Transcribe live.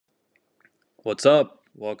What's up?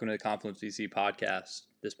 Welcome to the Confluence VC podcast.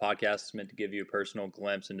 This podcast is meant to give you a personal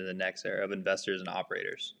glimpse into the next era of investors and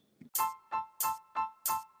operators.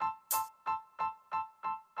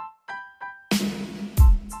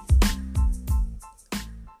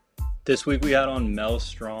 This week we had on Mel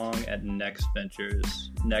Strong at Next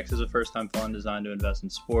Ventures. Next is a first-time fund designed to invest in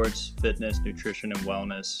sports, fitness, nutrition, and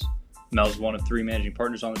wellness. Mel's one of three managing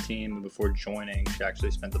partners on the team, and before joining, she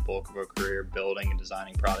actually spent the bulk of her career building and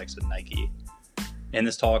designing products at Nike. In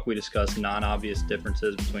this talk, we discuss non-obvious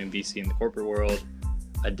differences between VC and the corporate world,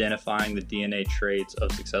 identifying the DNA traits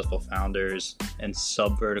of successful founders, and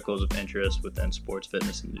sub-verticals of interest within sports,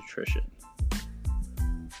 fitness, and nutrition.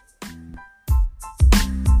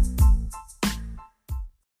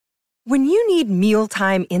 When you need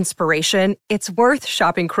mealtime inspiration, it's worth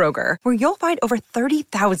shopping Kroger, where you'll find over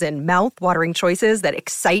 30,000 mouth-watering choices that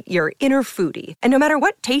excite your inner foodie. And no matter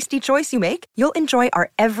what tasty choice you make, you'll enjoy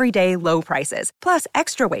our everyday low prices, plus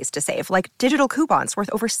extra ways to save, like digital coupons worth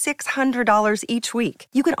over $600 each week.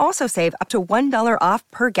 You can also save up to $1 off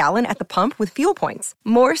per gallon at the pump with fuel points.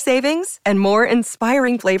 More savings and more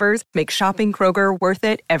inspiring flavors make shopping Kroger worth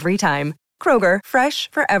it every time. Kroger,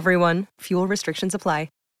 fresh for everyone. Fuel restrictions apply.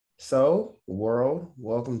 So, world,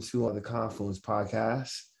 welcome to the Confluence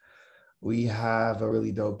podcast. We have a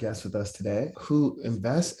really dope guest with us today who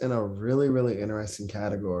invests in a really interesting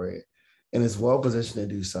category and is well positioned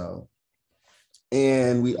to do so.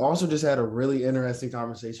 And we also just had a really interesting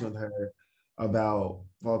conversation with her about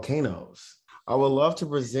volcanoes. I would love to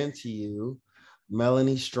present to you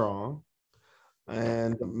Melanie Strong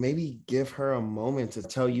and maybe give her a moment to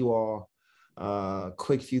tell you all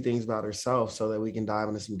quick few things about herself so that we can dive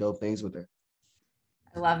into some dope things with her.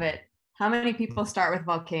 I love it. How many people start with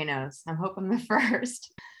volcanoes? I'm hoping the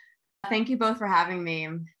first. Thank you both for having me.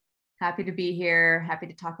 I'm happy to be here. Happy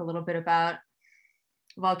to talk a little bit about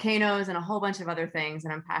volcanoes and a whole bunch of other things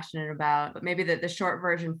that I'm passionate about. But maybe the short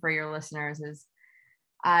version for your listeners is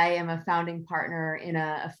I am a founding partner in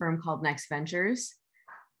a firm called Next Ventures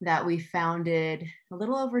that we founded a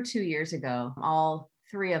little over 2 years ago. All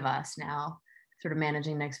three of us now sort of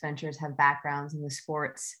managing Next Ventures have backgrounds in the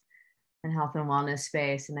sports and health and wellness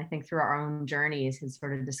space. And I think through our own journeys has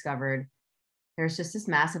sort of discovered there's just this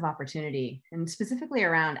massive opportunity, and specifically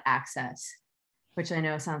around access, which I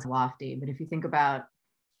know sounds lofty, but if you think about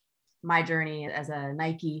my journey as a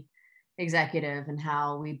Nike executive and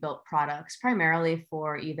how we built products primarily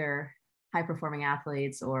for either high performing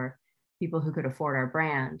athletes or people who could afford our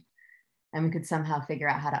brand, and we could somehow figure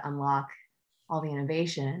out how to unlock all the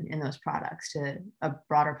innovation in those products to a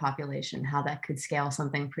broader population, how that could scale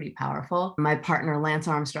something pretty powerful. My partner, Lance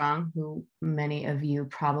Armstrong, who many of you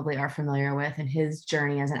probably are familiar with, and his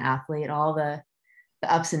journey as an athlete, all the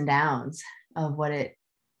ups and downs of what it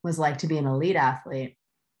was like to be an elite athlete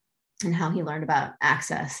and how he learned about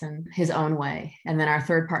access in his own way. And then our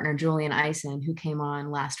third partner, Julian Eisen, who came on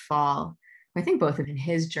last fall, I think both of in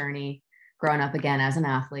his journey, growing up again as an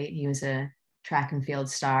athlete. He was a track and field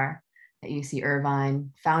star at UC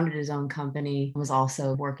Irvine, founded his own company, was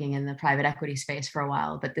also working in the private equity space for a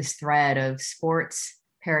while. But this thread of sports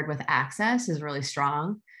paired with access is really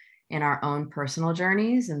strong in our own personal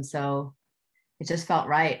journeys. And so it just felt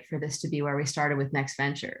right for this to be where we started with Next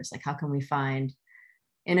Ventures. Like, how can we find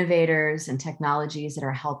innovators and technologies that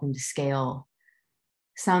are helping to scale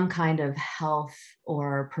some kind of health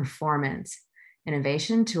or performance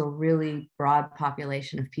innovation to a really broad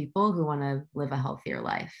population of people who want to live a healthier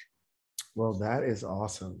life? Well, that is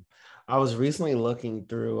awesome. I was recently looking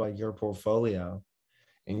through your portfolio,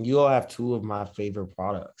 and you all have two of my favorite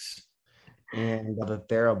products, and the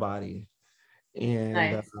TheraBody. And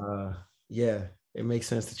Nice. Yeah, it makes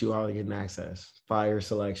sense that you all are getting access, fire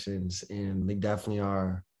selections, and they definitely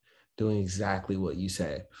are doing exactly what you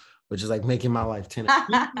said, which is like making my life 10.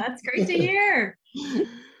 That's great to hear.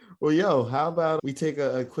 Well, yo, how about we take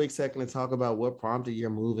a quick second to talk about what prompted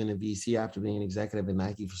your move into VC after being an executive at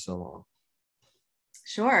Nike for so long?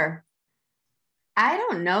 Sure. I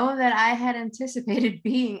don't know that I had anticipated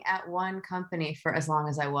being at one company for as long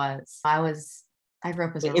as I was. I grew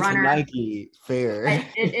up as a runner. It's Nike, fair.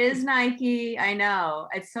 It is Nike. I know.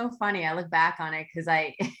 It's so funny. I look back on it because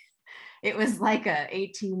it was like a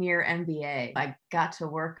 18-year MBA. I got to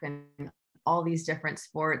work in all these different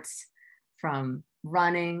sports, from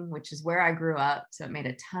running, which is where I grew up. So it made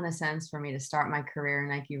a ton of sense for me to start my career in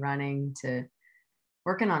Nike running, to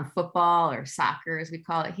working on football, or soccer as we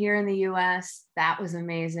call it here in the US. That was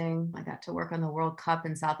amazing. I got to work on the World Cup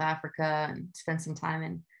in South Africa and spend some time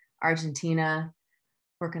in Argentina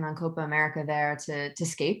working on Copa America there, to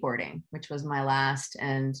skateboarding, which was my last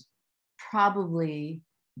and probably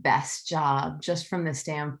best job just from the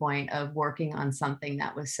standpoint of working on something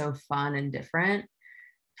that was so fun and different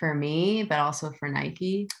for me, but also for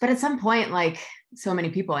Nike. But at some point, like so many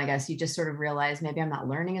people, I guess, you just sort of realize maybe I'm not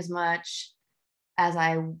learning as much as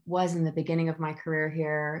I was in the beginning of my career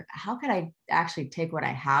here. How could I actually take what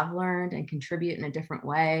I have learned and contribute in a different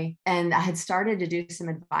way? And I had started to do some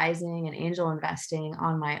advising and angel investing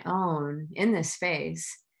on my own in this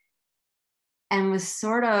space and was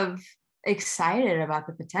sort of excited about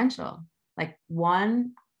the potential. Like,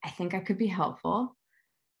 one, I think I could be helpful.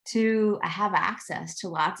 Two, I have access to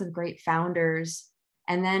lots of great founders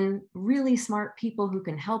and then really smart people who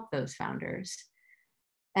can help those founders.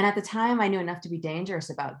 And at the time, I knew enough to be dangerous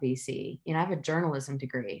about VC. You know, I have a journalism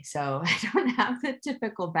degree, so I don't have the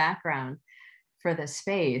typical background for the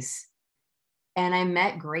space. And I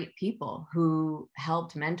met great people who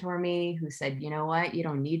helped mentor me, who said, you know what, you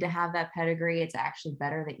don't need to have that pedigree. It's actually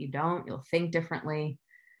better that you don't. You'll think differently.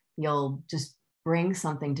 You'll just bring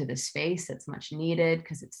something to the space that's much needed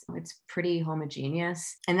because it's pretty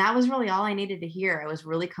homogeneous. And that was really all I needed to hear. I was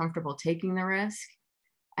really comfortable taking the risk.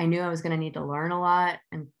 I knew I was going to need to learn a lot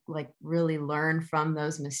and like really learn from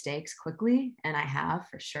those mistakes quickly. And I have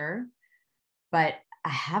for sure, but I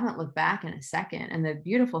haven't looked back in a second. And the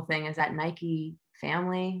beautiful thing is that Nike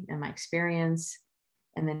family and my experience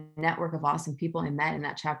and the network of awesome people I met in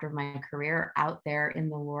that chapter of my career out there in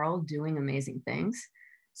the world doing amazing things.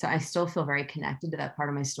 So I still feel very connected to that part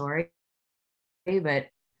of my story, but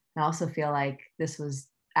I also feel like this was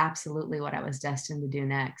absolutely what I was destined to do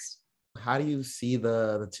next. How do you see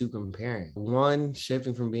the two comparing? One,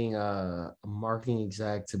 shifting from being a marketing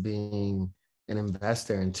exec to being an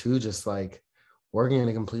investor, and two, just like working in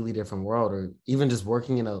a completely different world, or even just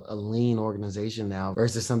working in a lean organization now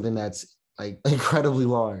versus something that's like incredibly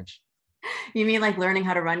large. You mean like learning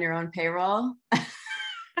how to run your own payroll?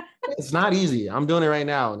 It's not easy. I'm doing it right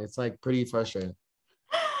now, and it's like pretty frustrating.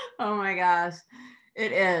 Oh my gosh,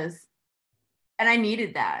 it is. And I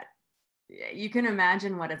needed that. You can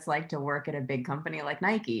imagine what it's like to work at a big company like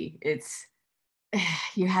Nike.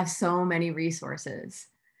 You have so many resources.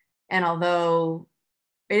 And although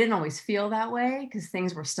it didn't always feel that way because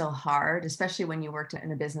things were still hard, especially when you worked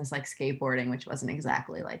in a business like skateboarding, which wasn't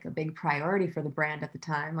exactly like a big priority for the brand at the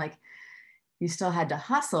time. Like, you still had to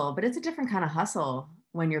hustle, but it's a different kind of hustle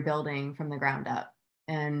when you're building from the ground up.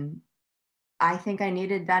 And I think I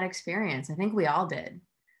needed that experience. I think we all did.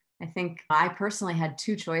 I think I personally had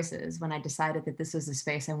two choices when I decided that this was the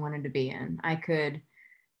space I wanted to be in. I could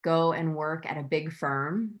go and work at a big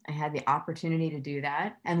firm. I had the opportunity to do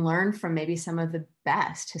that and learn from maybe some of the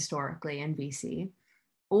best historically in VC.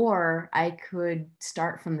 Or I could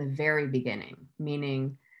start from the very beginning,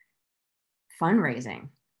 meaning fundraising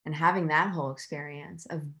and having that whole experience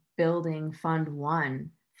of building Fund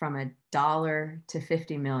One from $1 to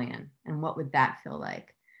 50 million. And what would that feel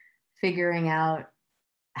like? Figuring out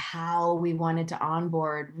how we wanted to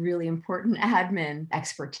onboard really important admin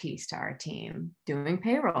expertise to our team, doing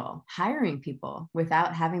payroll, hiring people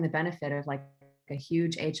without having the benefit of like a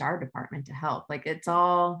huge HR department to help. Like, it's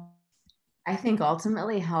all, I think,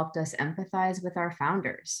 ultimately helped us empathize with our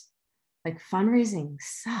founders. Like, fundraising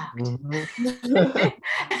sucked. Mm-hmm.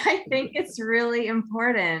 I think it's really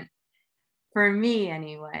important for me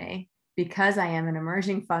anyway, because I am an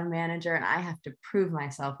emerging fund manager and I have to prove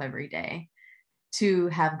myself every day, to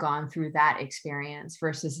have gone through that experience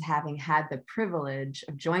versus having had the privilege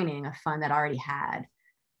of joining a fund that already had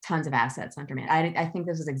tons of assets under management. I think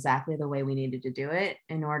this is exactly the way we needed to do it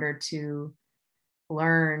in order to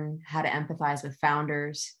learn how to empathize with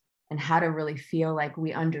founders and how to really feel like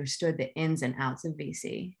we understood the ins and outs of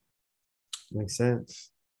VC. Makes sense.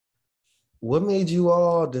 What made you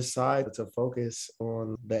all decide to focus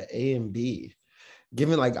on the A and B?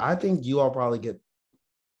 Given, like, I think you all probably get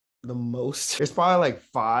the most, there's probably like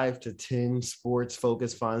 5 to 10 sports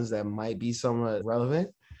focused funds that might be somewhat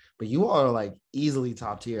relevant, but you all are like easily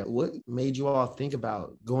top tier. What made you all think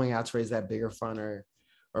about going out to raise that bigger fund or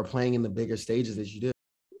playing in the bigger stages as you did?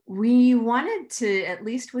 We wanted to, at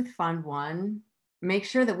least with Fund One, make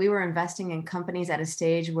sure that we were investing in companies at a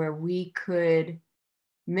stage where we could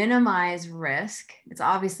minimize risk. It's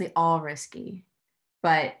obviously all risky,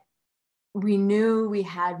 but we knew we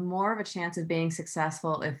had more of a chance of being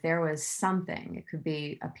successful if there was something. It could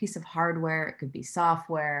be a piece of hardware, it could be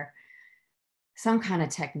software, some kind of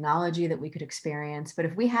technology that we could experience. But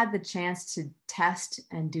if we had the chance to test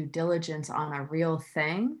and do diligence on a real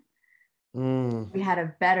thing, we had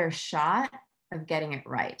a better shot of getting it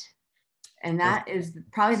right. And that is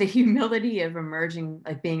probably the humility of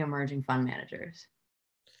being emerging fund managers.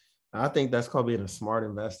 I think that's called being a smart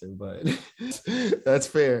investor, but that's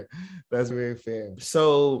fair. That's very fair.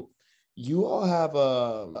 So you all have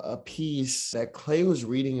a piece that Clay was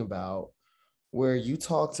reading about where you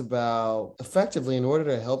talked about effectively in order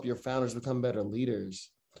to help your founders become better leaders,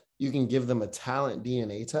 you can give them a talent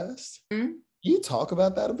DNA test. Mm-hmm. Can you talk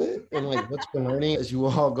about that a bit and like what you're learning as you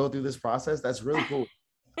all go through this process? That's really cool.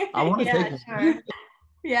 I want to take sure.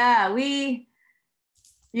 Yeah,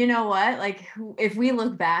 you know what, like if we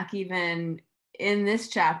look back even in this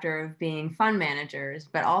chapter of being fund managers,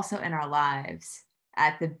 but also in our lives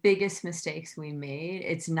at the biggest mistakes we made,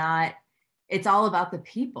 it's all about the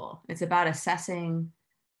people. It's about assessing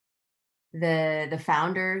the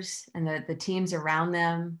founders and the teams around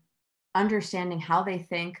them, understanding how they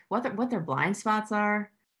think, what their blind spots are,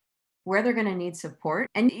 where they're going to need support.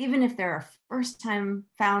 And even if they're a first-time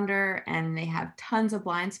founder and they have tons of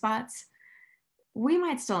blind spots, we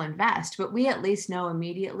might still invest, but we at least know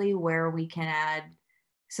immediately where we can add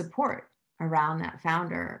support around that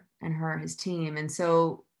founder and his team. And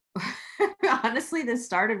so honestly, this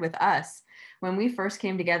started with us. When we first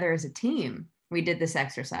came together as a team, we did this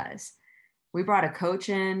exercise. We brought a coach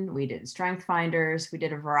in, we did strength finders, we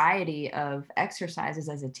did a variety of exercises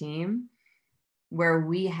as a team where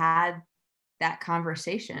we had that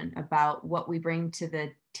conversation about what we bring to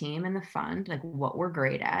the team and the fund, like what we're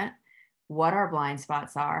great at, what our blind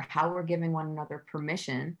spots are, how we're giving one another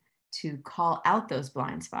permission to call out those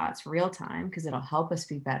blind spots real time, because it'll help us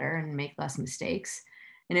be better and make less mistakes.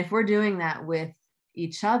 And if we're doing that with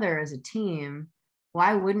each other as a team,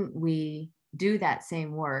 why wouldn't we do that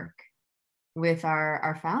same work with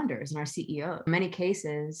our founders and our CEO? In many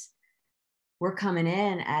cases, we're coming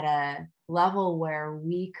in at a level where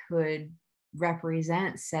we could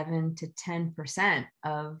represent 7 to 10%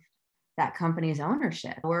 of that company's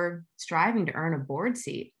ownership. We're striving to earn a board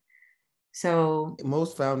seat. So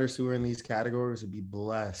most founders who are in these categories would be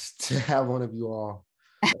blessed to have one of you all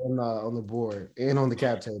on the board and on the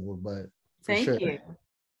cap table. But thank you.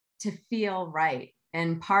 To feel right.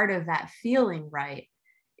 And part of that feeling right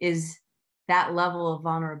is that level of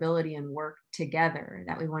vulnerability and work together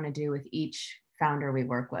that we want to do with each founder we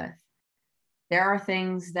work with. There are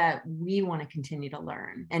things that we want to continue to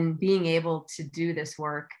learn, and being able to do this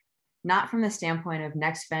work, not from the standpoint of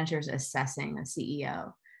Next Ventures assessing a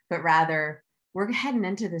CEO, but rather we're heading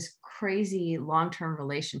into this crazy long-term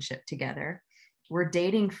relationship together. We're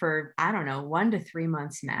dating for, 1 to 3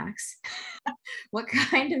 months max. What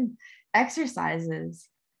kind of exercises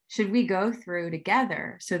should we go through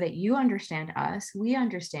together so that you understand us, we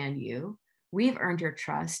understand you, we've earned your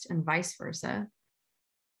trust, and vice versa.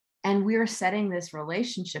 And we're setting this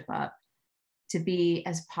relationship up to be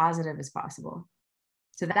as positive as possible.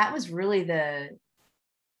 So that was really the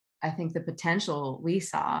potential we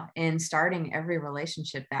saw in starting every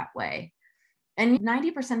relationship that way. And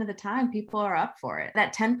 90% of the time, people are up for it.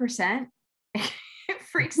 That 10%, it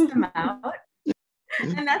freaks them out.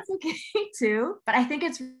 And that's okay too. But I think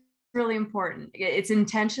it's really important. It's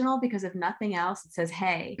intentional, because if nothing else, it says,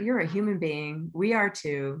 hey, you're a human being. We are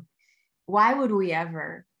too. Why would we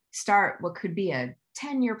ever start what could be a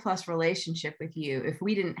 10-year plus relationship with you if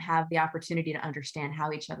we didn't have the opportunity to understand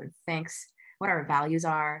how each other thinks, what our values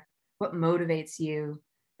are, what motivates you,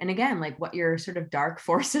 and again, like what your sort of dark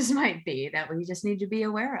forces might be that we just need to be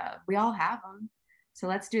aware of. We all have them. So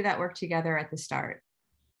let's do that work together at the start.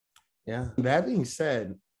 Yeah. That being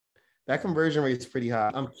said, that conversion rate is pretty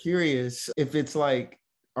high. I'm curious if it's like,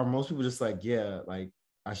 are most people just like, yeah, like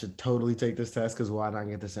I should totally take this test because why not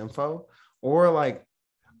get this info? Or like,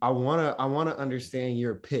 I wanna understand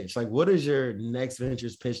your pitch. Like, what is your Next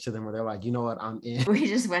Ventures pitch to them where they're like, you know what, I'm in? We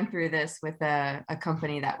just went through this with a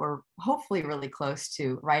company that we're hopefully really close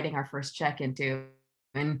to writing our first check into.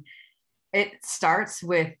 And it starts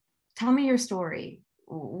with, tell me your story.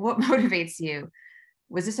 What motivates you?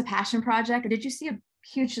 Was this a passion project, or did you see a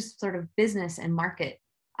huge just sort of business and market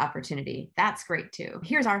opportunity? That's great too.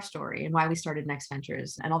 Here's our story and why we started Next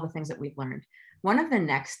Ventures and all the things that we've learned. One of the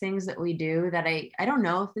next things that we do that I don't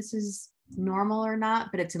know if this is normal or not,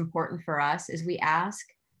 but it's important for us, is we ask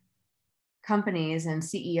companies and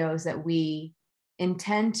CEOs that we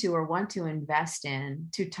intend to or want to invest in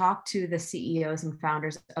to talk to the CEOs and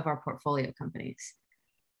founders of our portfolio companies.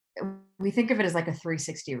 We think of it as like a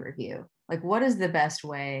 360 review. Like, what is the best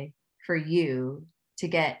way for you to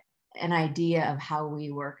get an idea of how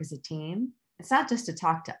we work as a team? It's not just to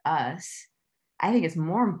talk to us. I think it's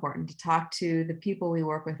more important to talk to the people we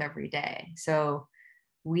work with every day. So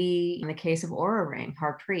we, in the case of Oura Ring,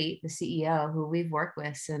 Harpreet, the CEO, who we've worked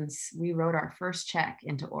with since we wrote our first check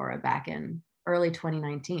into Oura back in early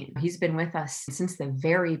 2019. He's been with us since the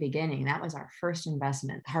very beginning. That was our first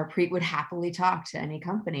investment. Harpreet would happily talk to any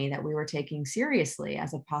company that we were taking seriously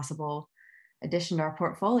as a possible addition to our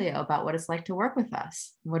portfolio about what it's like to work with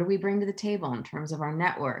us. What do we bring to the table in terms of our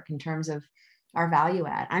network, in terms of our value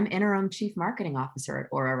add? I'm interim chief marketing officer at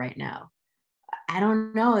Aura right now. I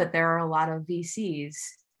don't know that there are a lot of VCs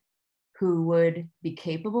who would be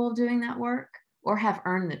capable of doing that work or have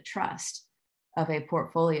earned the trust of a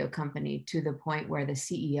portfolio company to the point where the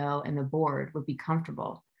CEO and the board would be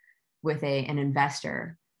comfortable with an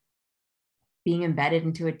investor being embedded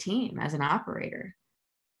into a team as an operator.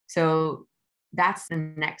 So that's the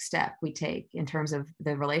next step we take in terms of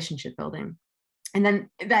the relationship building. And then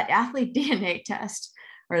that athlete DNA test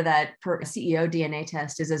or that CEO DNA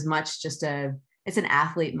test is as much just it's an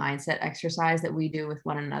athlete mindset exercise that we do with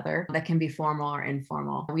one another that can be formal or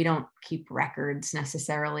informal. We don't keep records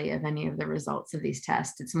necessarily of any of the results of these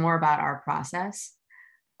tests. It's more about our process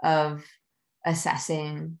of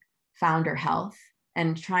assessing founder health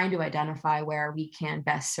and trying to identify where we can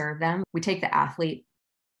best serve them. We take the athlete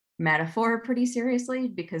metaphor pretty seriously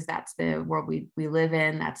because that's the world we live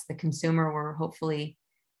in. That's the consumer we're hopefully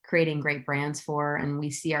creating great brands for. And we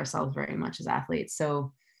see ourselves very much as athletes.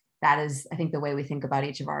 So that is, I think, the way we think about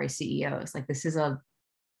each of our CEOs. Like, this is a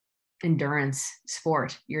endurance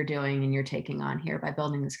sport you're doing and you're taking on here by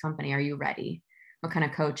building this company. Are you ready? What kind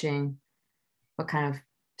of coaching, what kind of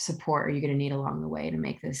support are you going to need along the way to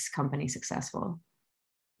make this company successful?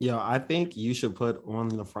 Yeah, I think you should put on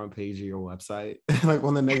the front page of your website, like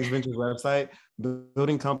on the Next Ventures website,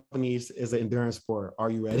 building companies is an endurance sport.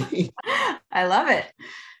 Are you ready? I love it.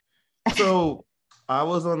 So I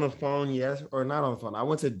was on the phone, or not on the phone. I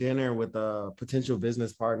went to dinner with a potential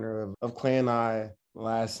business partner of Clay and I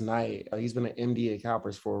last night. He's been an MD at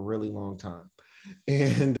CalPERS for a really long time.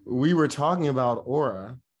 And we were talking about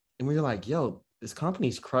Aura and we were like, yo, this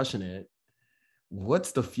company's crushing it.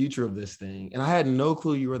 What's the future of this thing? And I had no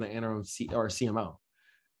clue you were the interim CMO.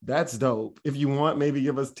 That's dope. If you want, maybe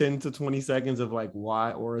give us 10 to 20 seconds of like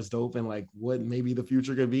why Aura is dope and like what maybe the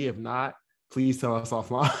future could be. If not, please tell us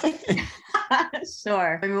offline.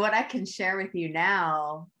 Sure. I mean, what I can share with you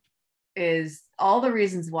now is all the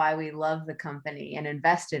reasons why we love the company and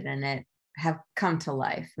invested in it have come to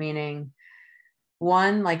life. Meaning,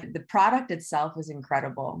 one, like the product itself is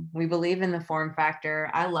incredible. We believe in the form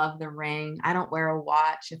factor. I love the ring. I don't wear a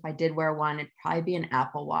watch. If I did wear one, it'd probably be an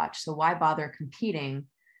Apple Watch. So why bother competing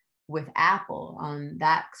with Apple on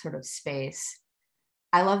that sort of space?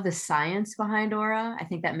 I love the science behind Aura. I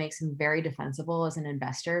think that makes him very defensible as an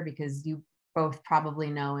investor because you both probably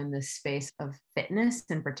know in this space of fitness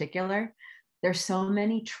in particular, there's so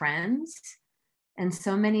many trends and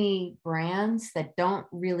so many brands that don't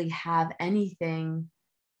really have anything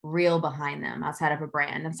real behind them outside of a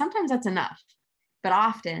brand. And sometimes that's enough. But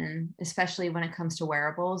often, especially when it comes to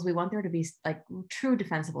wearables, we want there to be like true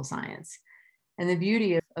defensible science. And the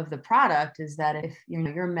beauty of the product is that if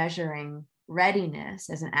you're measuring readiness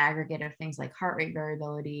as an aggregate of things like heart rate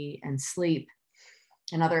variability and sleep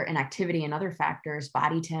and other inactivity and other factors,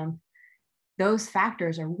 body temp, those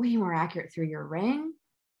factors are way more accurate through your ring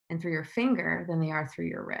and through your finger than they are through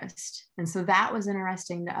your wrist. And so that was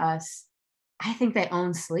interesting to us. I think they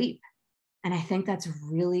own sleep. And I think that's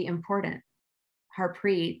really important.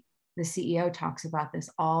 Harpreet, the CEO, talks about this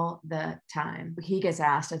all the time. He gets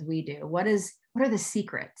asked, as we do, what are the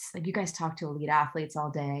secrets? Like, you guys talk to elite athletes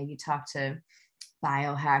all day. You talk to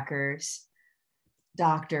biohackers,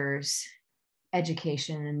 doctors,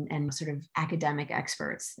 education, and sort of academic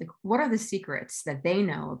experts. Like, what are the secrets that they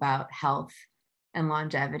know about health and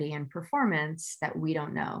longevity and performance that we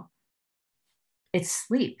don't know? It's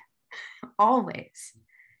sleep, always.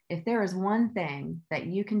 If there is one thing that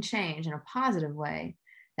you can change in a positive way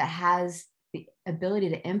that has the ability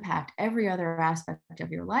to impact every other aspect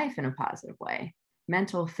of your life in a positive way,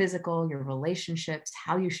 mental, physical, your relationships,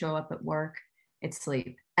 how you show up at work, it's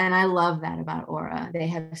sleep. And I love that about Aura. They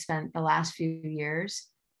have spent the last few years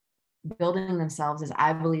building themselves as,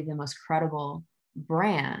 I believe, the most credible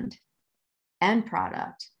brand and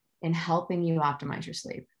product in helping you optimize your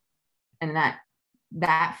sleep. And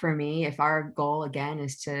that for me, if our goal again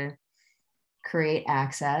is to create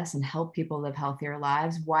access and help people live healthier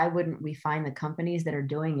lives, why wouldn't we find the companies that are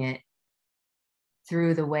doing it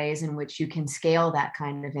through the ways in which you can scale that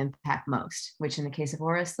kind of impact most, which in the case of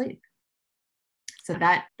Aura is sleep. So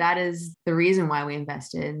that is the reason why we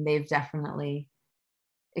invested. And they've definitely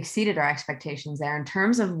exceeded our expectations there. In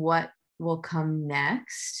terms of what will come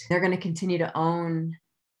next, they're going to continue to own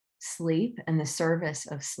sleep and the service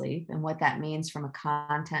of sleep and what that means from a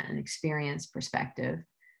content and experience perspective.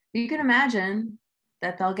 You can imagine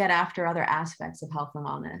that they'll get after other aspects of health and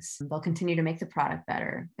wellness. They'll continue to make the product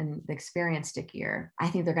better and the experience stickier. I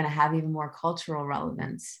think they're going to have even more cultural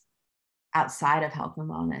relevance outside of health and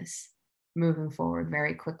wellness moving forward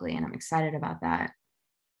very quickly. And I'm excited about that.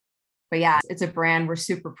 But yeah, it's a brand we're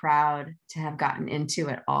super proud to have gotten into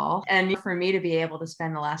it all. And for me to be able to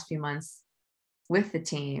spend the last few months with the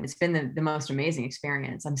team, it's been the most amazing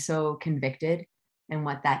experience. I'm so convicted in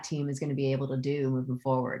what that team is going to be able to do moving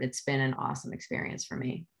forward. It's been an awesome experience for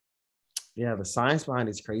me. Yeah, the science behind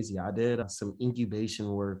it's crazy. I did some incubation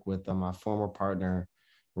work with my former partner,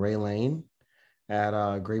 Ray Lane,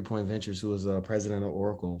 at Great Point Ventures, who was president of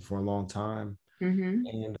Oracle for a long time. Mm-hmm.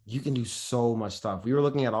 And you can do so much stuff. We were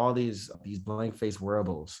looking at all these blank face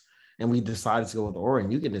wearables, and we decided to go with Oura.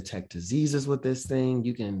 And you can detect diseases with this thing.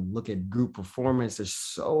 You can look at group performance. There's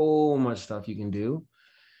so much stuff you can do.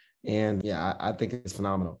 And yeah, I think it's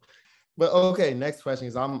phenomenal. But okay, next question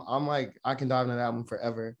is I'm like, I can dive into that one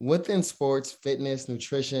forever. Within sports, fitness,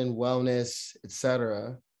 nutrition, wellness,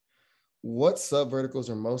 etc., what sub verticals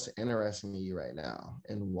are most interesting to you right now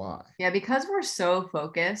and why? Yeah, because we're so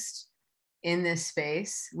focused in this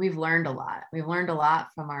space, we've learned a lot. We've learned a lot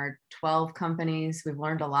from our 12 companies. We've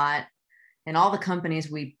learned a lot in all the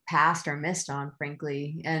companies we passed or missed on,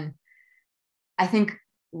 frankly. And I think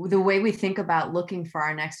the way we think about looking for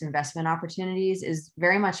our next investment opportunities is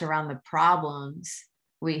very much around the problems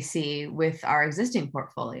we see with our existing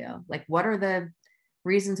portfolio. Like, what are the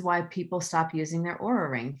reasons why people stop using their Oura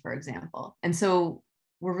Ring, for example? And so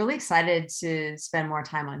we're really excited to spend more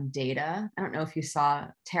time on data. I don't know if you saw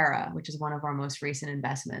Terra, which is one of our most recent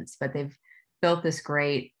investments, but they've built this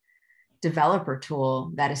great developer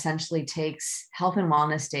tool that essentially takes health and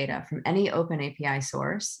wellness data from any open API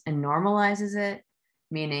source and normalizes it,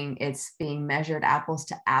 meaning it's being measured apples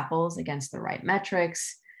to apples against the right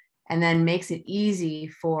metrics, and then makes it easy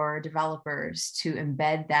for developers to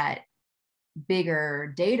embed that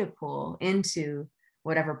bigger data pool into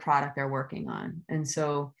whatever product they're working on. And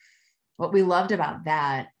so what we loved about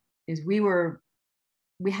that is we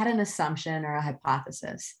had an assumption or a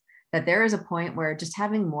hypothesis that there is a point where just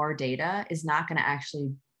having more data is not going to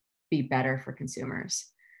actually be better for consumers.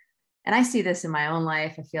 And I see this in my own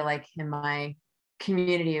life. I feel like in my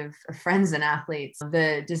community of friends and athletes,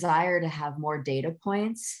 the desire to have more data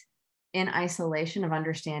points in isolation of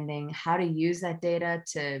understanding how to use that data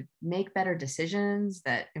to make better decisions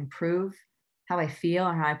that improve how I feel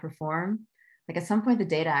or how I perform. Like, at some point, the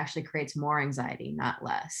data actually creates more anxiety, not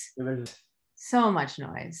less. So much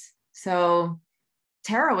noise. So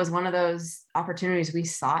Terra was one of those opportunities we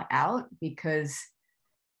sought out because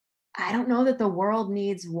I don't know that the world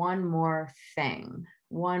needs one more thing,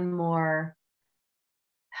 one more,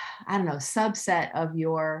 I don't know, subset of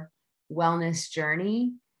your wellness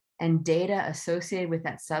journey and data associated with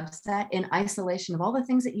that subset in isolation of all the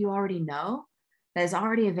things that you already know that is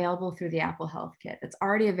already available through the Apple Health Kit. It's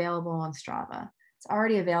already available on Strava. It's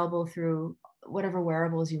already available through whatever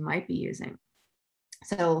wearables you might be using.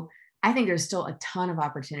 So I think there's still a ton of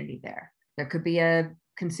opportunity there. There could be a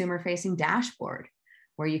consumer-facing dashboard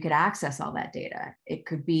where you could access all that data. It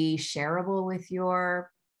could be shareable with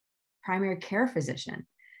your primary care physician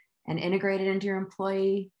and integrated into your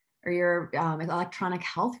employee or your electronic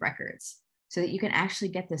health records so that you can actually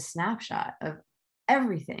get this snapshot of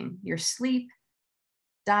everything, your sleep,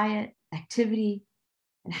 diet, activity,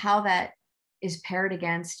 and how that is paired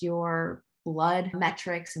against your blood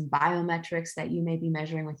metrics and biometrics that you may be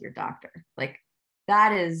measuring with your doctor. Like,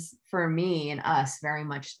 that is, for me and us, very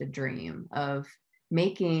much the dream of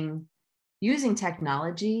using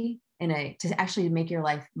technology to actually make your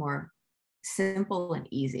life more simple and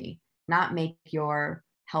easy, not make your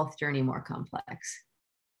health journey more complex.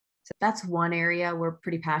 So that's one area we're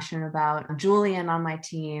pretty passionate about. Julian on my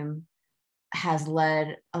team has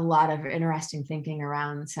led a lot of interesting thinking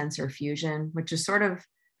around sensor fusion, which is sort of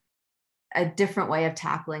a different way of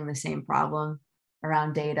tackling the same problem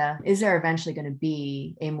around data. Is there eventually going to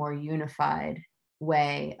be a more unified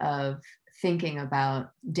way of thinking about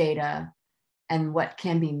data and what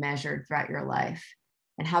can be measured throughout your life?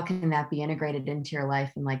 And how can that be integrated into your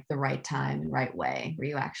life in like the right time and right way, where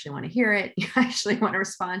you actually want to hear it, you actually want to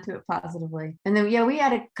respond to it positively? And then, we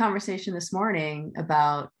had a conversation this morning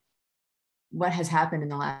about what has happened in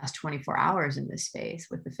the last 24 hours in this space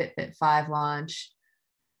with the Fitbit 5 launch,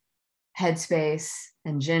 Headspace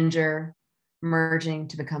and Ginger merging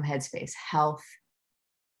to become Headspace Health.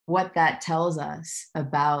 What that tells us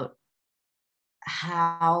about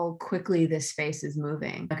how quickly this space is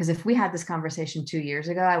moving. Because if we had this conversation 2 years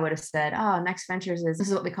ago, I would have said, Next Ventures this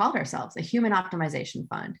is what we called ourselves, a human optimization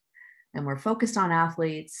fund. And we're focused on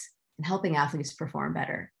athletes and helping athletes perform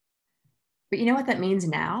better. But you know what that means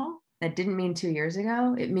now? That didn't mean 2 years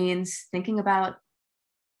ago. It means thinking about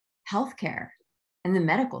healthcare and the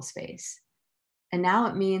medical space. And now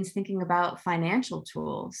it means thinking about financial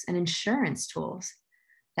tools and insurance tools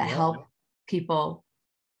that help people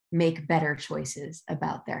make better choices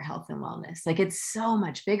about their health and wellness. Like, it's so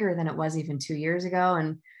much bigger than it was even 2 years ago.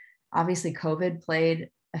 And obviously COVID played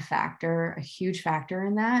a huge factor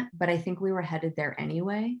in that, but I think we were headed there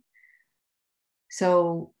anyway.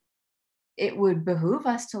 So it would behoove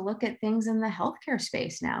us to look at things in the healthcare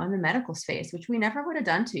space now, in the medical space, which we never would have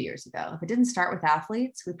done 2 years ago. If it didn't start with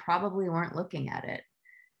athletes, we probably weren't looking at it.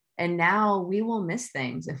 And now we will miss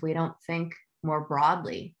things if we don't think more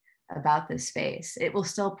broadly about this space. It will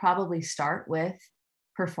still probably start with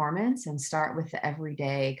performance and start with the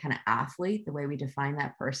everyday kind of athlete, the way we define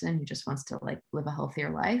that person who just wants to like live a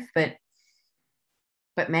healthier life. But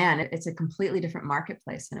man, it's a completely different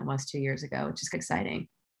marketplace than it was 2 years ago, which is exciting.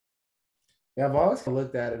 Yeah, I've always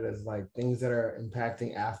looked at it as like things that are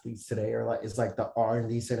impacting athletes today are like, it's like the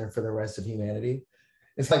R&D center for the rest of humanity.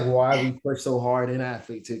 It's like why we push so hard in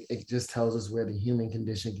athletes. It just tells us where the human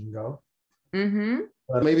condition can go. Mm-hmm.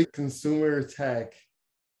 But maybe consumer tech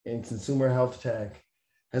and consumer health tech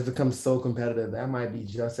has become so competitive that might be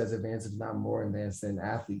just as advanced, if not more advanced, than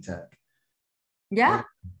athlete tech. Yeah,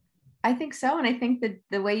 I think so. And I think that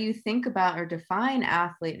the way you think about or define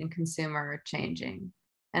athlete and consumer are changing.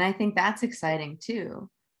 And I think that's exciting too.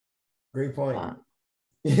 Great point.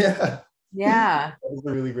 Yeah. Yeah. That's a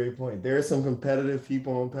really great point. There are some competitive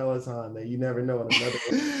people on Peloton that you never know.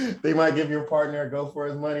 They might give your partner a go for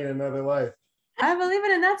his money in another life. I believe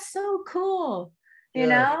it. And that's so cool. You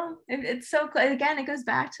know, it's so cool. Again, it goes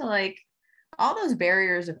back to like all those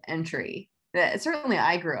barriers of entry that certainly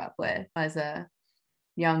I grew up with as a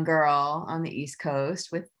young girl on the East Coast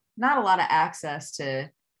with not a lot of access to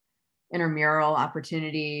intramural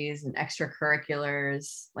opportunities and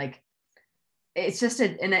extracurriculars. Like, it's just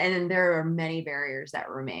and there are many barriers that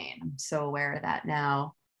remain. I'm so aware of that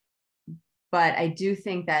now. But I do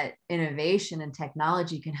think that innovation and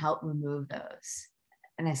technology can help remove those.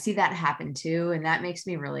 And I see that happen too. And that makes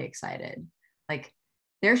me really excited. Like,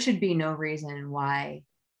 there should be no reason why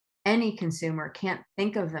any consumer can't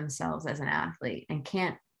think of themselves as an athlete and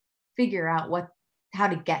can't figure out how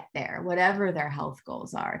to get there, whatever their health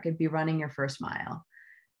goals are. It could be running your first mile.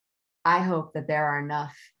 I hope that there are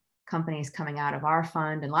enough companies coming out of our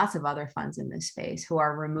fund and lots of other funds in this space who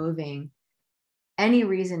are removing any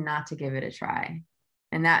reason not to give it a try.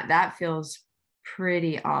 And that feels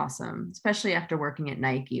pretty awesome, especially after working at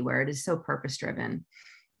Nike, where it is so purpose-driven.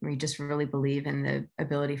 We just really believe in the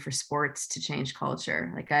ability for sports to change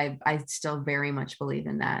culture. Like, I still very much believe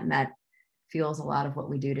in that. And that fuels a lot of what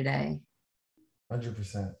we do today.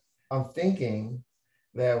 100%. I'm thinking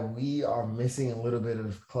that we are missing a little bit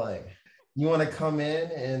of Clay. You want to come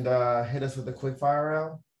in and hit us with a quick fire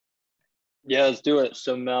round? Yeah, let's do it.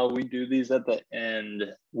 So Mel, we do these at the end.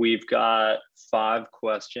 We've got 5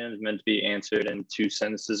 questions meant to be answered in 2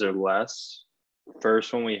 sentences or less.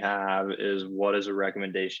 First one we have is, what is a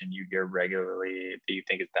recommendation you hear regularly that you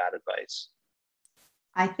think is bad advice?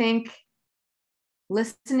 I think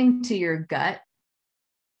listening to your gut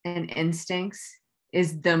and instincts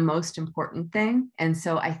is the most important thing. And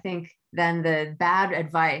so I think then the bad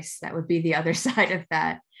advice that would be the other side of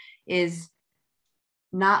that is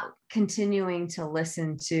not continuing to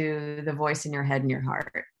listen to the voice in your head and your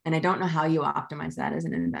heart. And I don't know how you optimize that as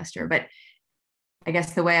an investor, but I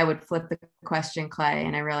guess the way I would flip the question, Clay,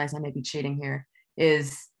 and I realize I may be cheating here,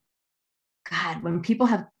 is, God, when people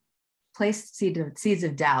have placed seeds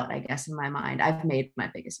of doubt, I guess, in my mind, I've made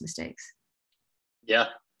my biggest mistakes. Yeah,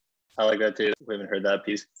 I like that too. We haven't heard that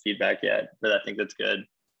piece of feedback yet, but I think that's good.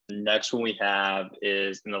 The next one we have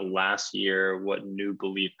is, in the last year, what new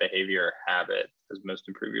belief, behavior, or habit has most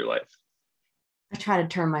improved your life? I try to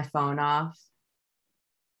turn my phone off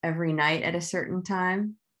every night at a certain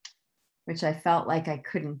time, which I felt like I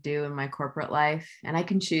couldn't do in my corporate life. And I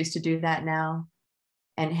can choose to do that now.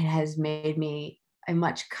 And it has made me a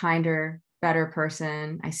much kinder, better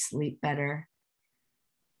person. I sleep better.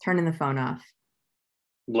 Turning the phone off.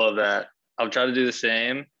 Love that. I'll try to do the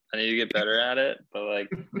same. I need to get better at it, but like,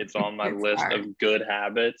 it's on my list hard. of good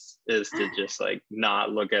habits is to just like not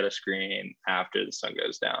look at a screen after the sun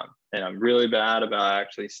goes down. And I'm really bad about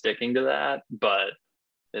actually sticking to that, but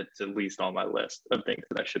it's at least on my list of things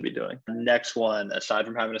that I should be doing. Next one, aside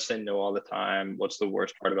from having to say no all the time, what's the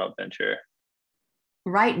worst part about venture?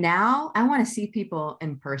 Right now, I want to see people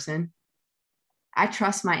in person. I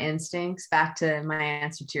trust my instincts. Back to my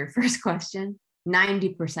answer to your first question,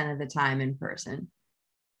 90% of the time in person.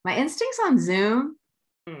 My instincts on Zoom,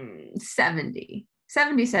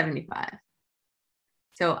 75.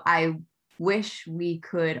 So I wish we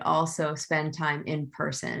could also spend time in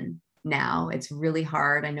person now. It's really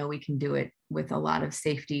hard. I know we can do it with a lot of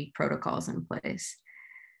safety protocols in place,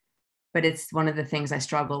 but it's one of the things I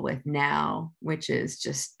struggle with now, which is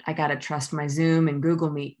just, I got to trust my Zoom and Google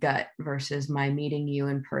Meet gut versus my meeting you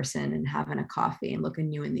in person and having a coffee and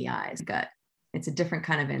looking you in the eyes gut. It's a different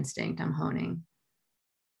kind of instinct I'm honing.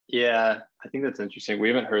 Yeah, I think that's interesting. We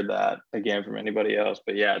haven't heard that again from anybody else,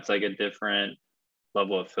 but yeah, it's like a different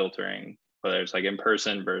level of filtering, whether it's like in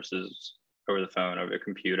person versus over the phone, over the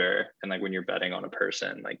computer. And like when you're betting on a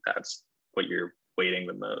person, like that's what you're weighting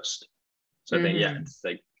the most. So I think, yeah, it's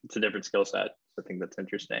like, it's a different skill set. I think that's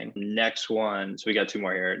interesting. Next one. So we got 2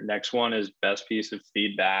 more here. Next one is best piece of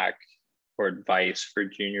feedback or advice for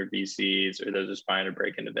junior VCs or those aspiring to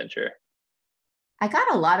break into venture. I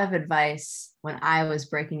got a lot of advice when I was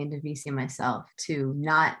breaking into VC myself to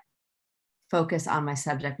not focus on my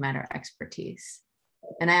subject matter expertise.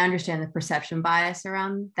 And I understand the perception bias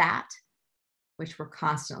around that, which we're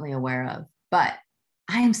constantly aware of. But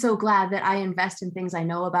I am so glad that I invest in things I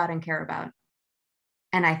know about and care about.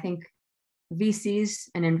 And I think VCs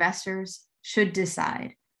and investors should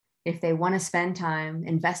decide if they want to spend time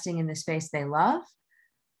investing in the space they love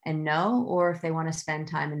and know, or if they want to spend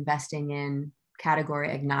time investing in category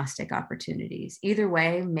agnostic opportunities. Either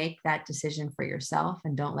way, make that decision for yourself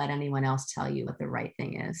and don't let anyone else tell you what the right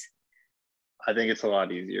thing is. I think it's a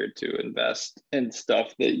lot easier to invest in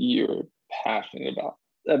stuff that you're passionate about.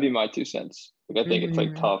 That'd be my 2 cents. Like, I think it's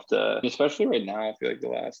like tough to, especially right now, I feel like the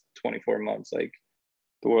last 24 months, like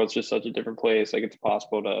the world's just such a different place. Like it's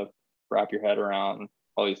possible to wrap your head around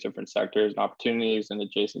all these different sectors and opportunities and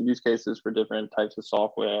adjacent use cases for different types of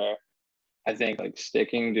software. I think like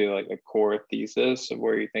sticking to like a core thesis of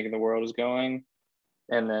where you think the world is going,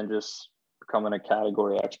 and then just becoming a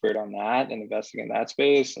category expert on that and investing in that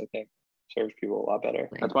space, I think serves people a lot better.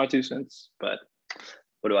 That's my 2 cents, but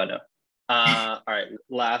what do I know? All right,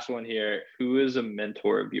 last one here. Who is a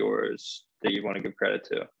mentor of yours that you want to give credit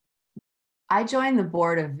to? I joined the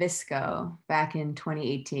board of Visco back in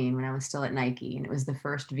 2018 when I was still at Nike, and it was the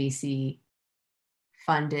first VC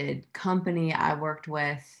funded company I worked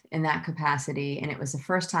with in that capacity. And it was the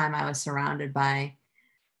first time I was surrounded by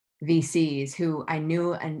VCs who I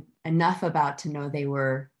knew enough about to know they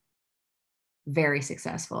were very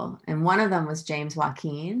successful. And one of them was James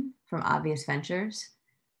Joaquin from Obvious Ventures.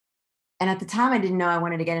 And at the time, I didn't know I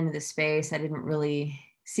wanted to get into this space. I didn't really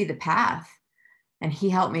see the path. And he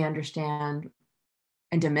helped me understand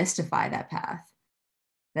and demystify that path,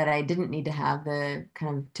 that I didn't need to have the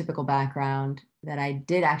kind of typical background, that I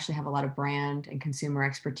did actually have a lot of brand and consumer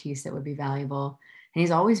expertise that would be valuable. And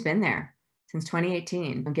he's always been there since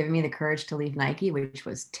 2018, giving me the courage to leave Nike, which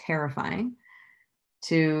was terrifying,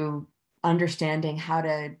 to understanding how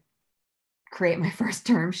to create my first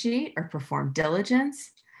term sheet or perform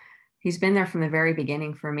diligence. He's been there from the very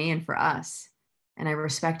beginning for me and for us. And I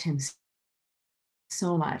respect him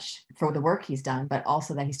so much for the work he's done, but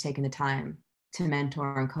also that he's taken the time to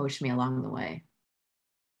mentor and coach me along the way.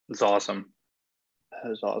 That's awesome.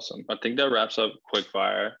 That is awesome. I think that wraps up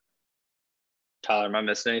Quickfire. Tyler, am I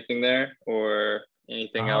missing anything there or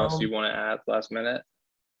anything else you want to add last minute?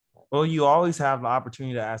 Well, you always have the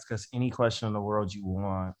opportunity to ask us any question in the world you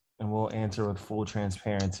want, and we'll answer with full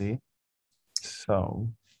transparency. So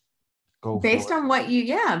go based on what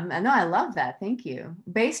you, I love that. Thank you.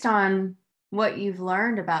 Based on what you've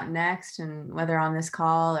learned about Next, and whether on this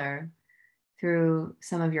call or through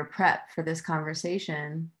some of your prep for this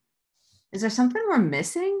conversation, is there something we're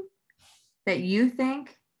missing that you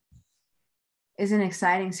think is an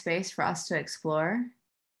exciting space for us to explore?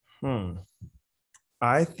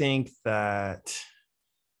 I think that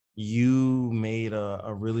you made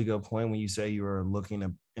a really good point when you say you were looking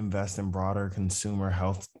to invest in broader consumer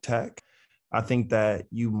health tech. I think that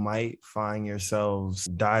you might find yourselves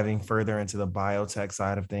diving further into the biotech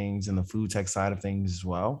side of things and the food tech side of things as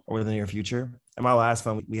well over the near future. In my last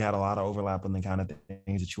one, we had a lot of overlap in the kind of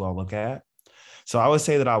things that you all look at. So I would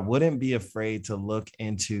say that I wouldn't be afraid to look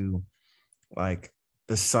into like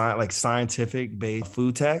the scientific based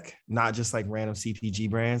food tech, not just like random CPG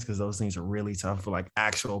brands, because those things are really tough for like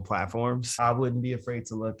actual platforms. I wouldn't be afraid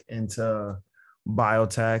to look into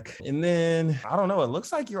biotech. And then, I don't know, it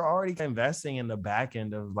looks like you're already investing in the back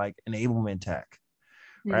end of like enablement tech,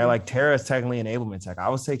 right? Like Terra is technically enablement tech. I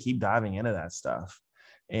would say keep diving into that stuff.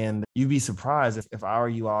 And you'd be surprised if I were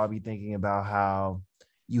you all, I'd be thinking about how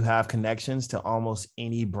you have connections to almost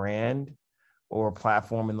any brand or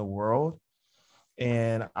platform in the world.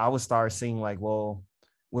 And I would start seeing like, well,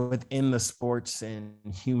 within the sports and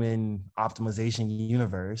human optimization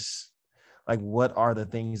universe, like what are the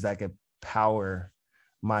things that could power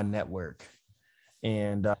my network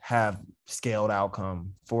and have scaled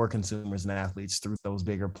outcome for consumers and athletes through those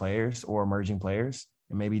bigger players or emerging players,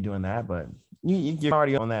 and maybe doing that. But you're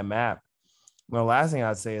already on that map. The last thing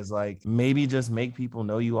I'd say is like, maybe just make people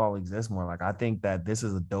know you all exist more. Like, I think that this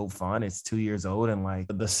is a dope fund. It's 2 years old and like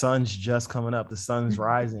the sun's just coming up, the sun's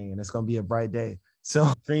rising, and it's going to be a bright day.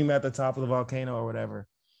 So scream at the top of the volcano or whatever.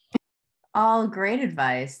 All great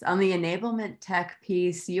advice. On the enablement tech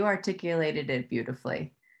piece, you articulated it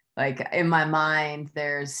beautifully. Like in my mind,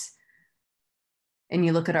 and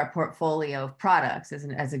you look at our portfolio of products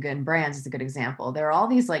as a good brands, as a good example, there are all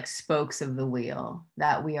these like spokes of the wheel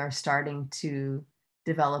that we are starting to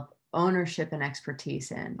develop ownership and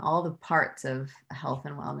expertise in, all the parts of health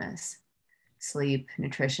and wellness, sleep,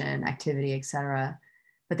 nutrition, activity, etc.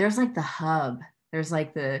 But there's like the hub, there's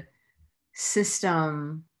like the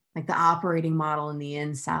system, like the operating model in the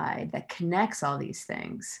inside that connects all these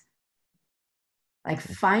things. Like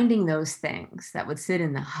finding those things that would sit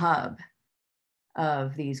in the hub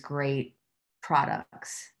of these great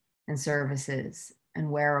products and services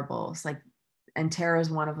and wearables, like, and Terra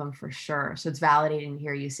is one of them for sure. So it's validating to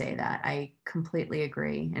hear you say that. I completely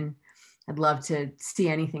agree. And I'd love to see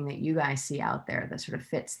anything that you guys see out there that sort of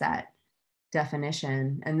fits that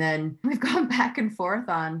definition. And then we've gone back and forth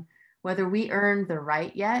on whether we earned the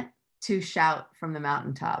right yet to shout from the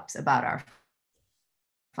mountaintops about our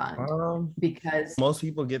fund, because most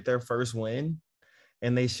people get their first win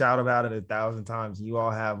and they shout about it 1,000 times. You all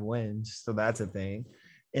have wins, so that's a thing.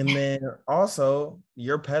 And then also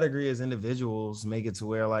your pedigree as individuals make it to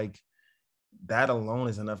where like that alone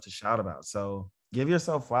is enough to shout about. So give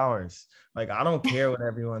yourself flowers. Like, I don't care what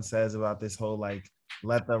everyone says about this whole like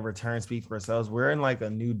let the return speak for ourselves. We're in like a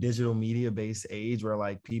new digital media based age where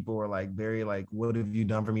like people are like very like, what have you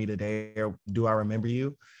done for me today? Or do I remember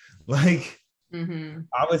you? Like,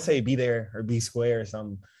 I would say be there or be square or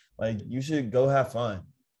something. Like, you should go have fun.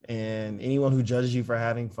 And anyone who judges you for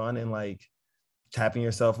having fun and like tapping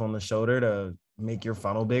yourself on the shoulder to make your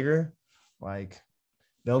funnel bigger, like,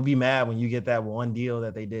 they'll be mad when you get that one deal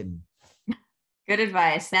that they didn't. Good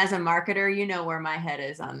advice. As a marketer, you know where my head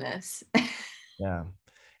is on this. Yeah.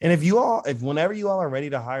 And if whenever you all are ready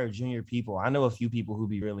to hire junior people, I know a few people who'd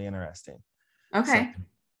be really interesting. Okay. So,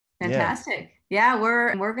 fantastic. Yeah,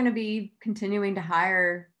 we're going to be continuing to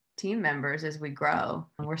hire team members as we grow.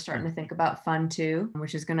 And we're starting to think about fund too,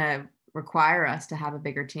 which is going to require us to have a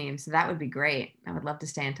bigger team. So that would be great. I would love to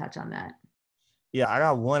stay in touch on that. Yeah, I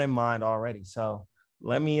got one in mind already. So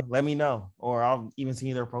let me know, or I'll even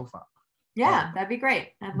see their profile. Yeah, that'd be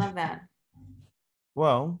great. I'd love that.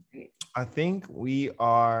 Well, I think we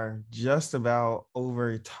are just about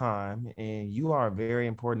over time, and you are a very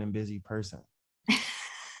important and busy person.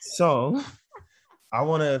 So I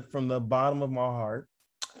want to, from the bottom of my heart,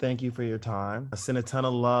 thank you for your time. I send a ton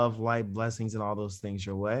of love, light, blessings, and all those things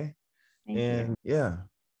your way. Thank you. Yeah,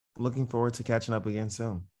 looking forward to catching up again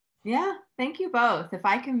soon. Yeah, thank you both. If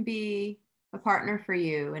I can be a partner for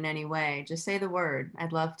you in any way, just say the word.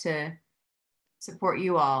 I'd love to support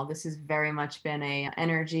you all. This has very much been a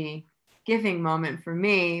energy giving moment for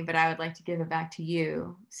me, but I would like to give it back to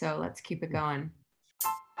you. So let's keep it going.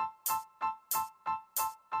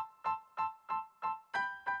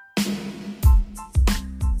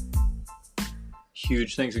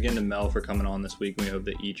 Huge thanks again to Mel for coming on this week. We hope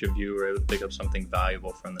that each of you were able to pick up something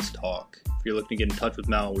valuable from this talk. If you're looking to get in touch with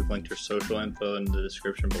Mel, we've linked her social info in the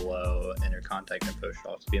description below, and her contact info should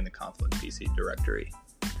also be in the Confluence VC directory.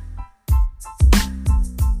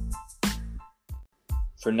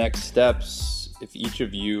 For next steps, if each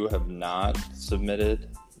of you have not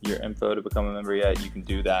submitted your info to become a member yet, you can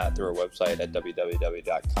do that through our website at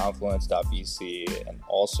www.confluence.vc. And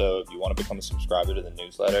also, if you want to become a subscriber to the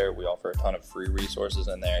newsletter, we offer a ton of free resources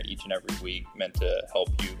in there each and every week meant to help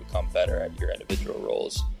you become better at your individual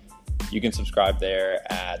roles. You can subscribe there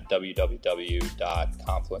at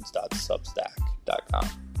www.confluence.substack.com.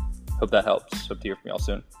 Hope that helps. Hope to hear from y'all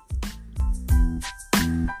soon.